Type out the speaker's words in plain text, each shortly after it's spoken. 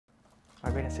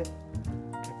Margarita, sit.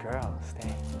 Good girl,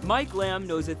 stay. Mike Lamb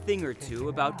knows a thing or two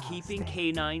about keeping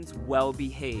canines well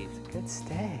behaved. Good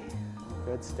stay.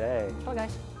 Good stay. Oh,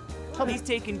 guys. He's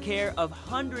taken care of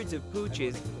hundreds of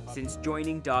pooches since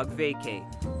joining Dog Vacay,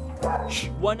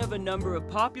 one of a number of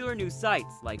popular new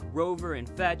sites like Rover and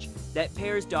Fetch that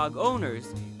pairs dog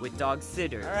owners with dog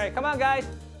sitters. All right, come on, guys.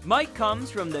 Mike comes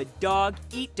from the dog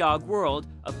eat dog world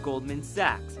of Goldman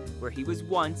Sachs, where he was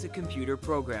once a computer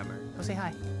programmer. Go say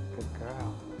hi. Good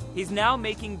girl. He's now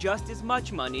making just as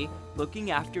much money looking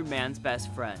after man's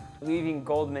best friend. Leaving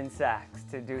Goldman Sachs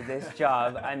to do this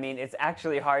job, I mean, it's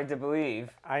actually hard to believe.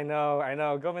 I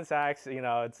know. Goldman Sachs, you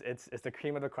know, it's the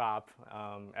cream of the crop.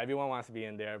 Everyone wants to be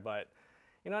in there, but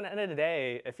you know, at the end of the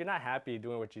day, if you're not happy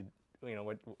doing what you're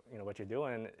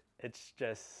doing, it's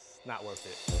just not worth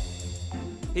it.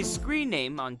 His screen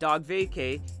name on Dog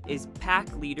Vacay is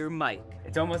Pack Leader Mike.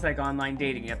 It's almost like online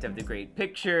dating. You have to have the great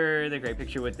picture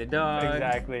with the dog.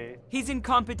 Exactly. He's in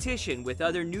competition with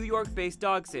other New York-based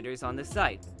dog sitters on the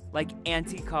site, like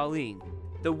Auntie Colleen,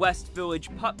 the West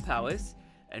Village Pup Palace,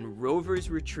 and Rover's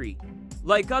Retreat.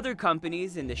 Like other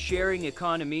companies in the sharing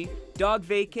economy, Dog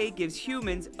Vacay gives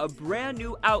humans a brand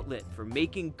new outlet for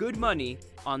making good money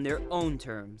on their own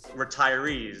terms.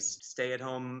 Retirees,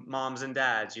 stay-at-home moms and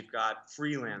dads, you've got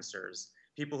freelancers,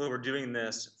 people who are doing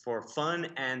this for fun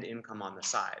and income on the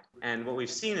side. And what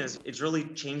we've seen is it's really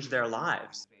changed their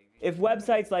lives. If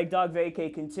websites like Dog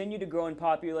Vacay continue to grow in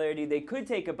popularity, they could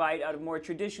take a bite out of more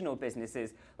traditional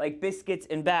businesses like Biscuits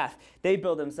and Bath. They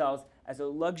bill themselves as a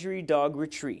luxury dog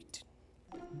retreat.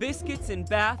 Biscuits and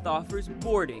Bath offers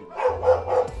boarding,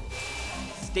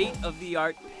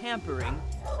 state-of-the-art pampering,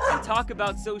 and talk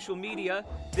about social media.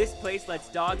 This place lets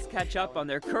dogs catch up on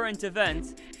their current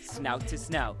events, snout to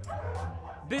snout.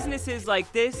 Businesses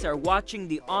like this are watching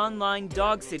the online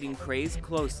dog sitting craze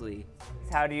closely.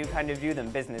 How do you kind of view them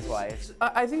business-wise?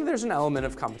 I think there's an element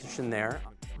of competition there.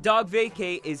 Dog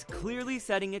Vacay is clearly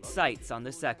setting its sights on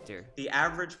the sector. The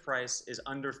average price is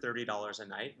under $30 a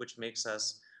night, which makes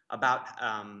us about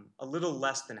a little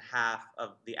less than half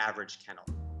of the average kennel.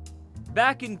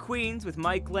 Back in Queens with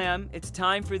Mike Lamb, it's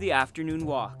time for the afternoon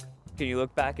walk. Can you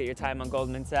look back at your time on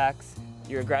Goldman Sachs?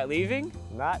 You regret leaving?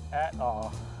 Not at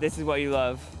all. This is what you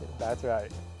love. That's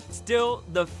right. Still,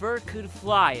 the fur could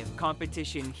fly if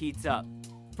competition heats up.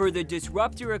 For the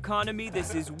disruptor economy,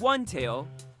 this is one tale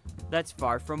that's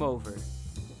far from over.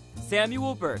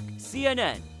 Samuel Burke,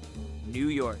 CNN, New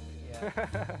York.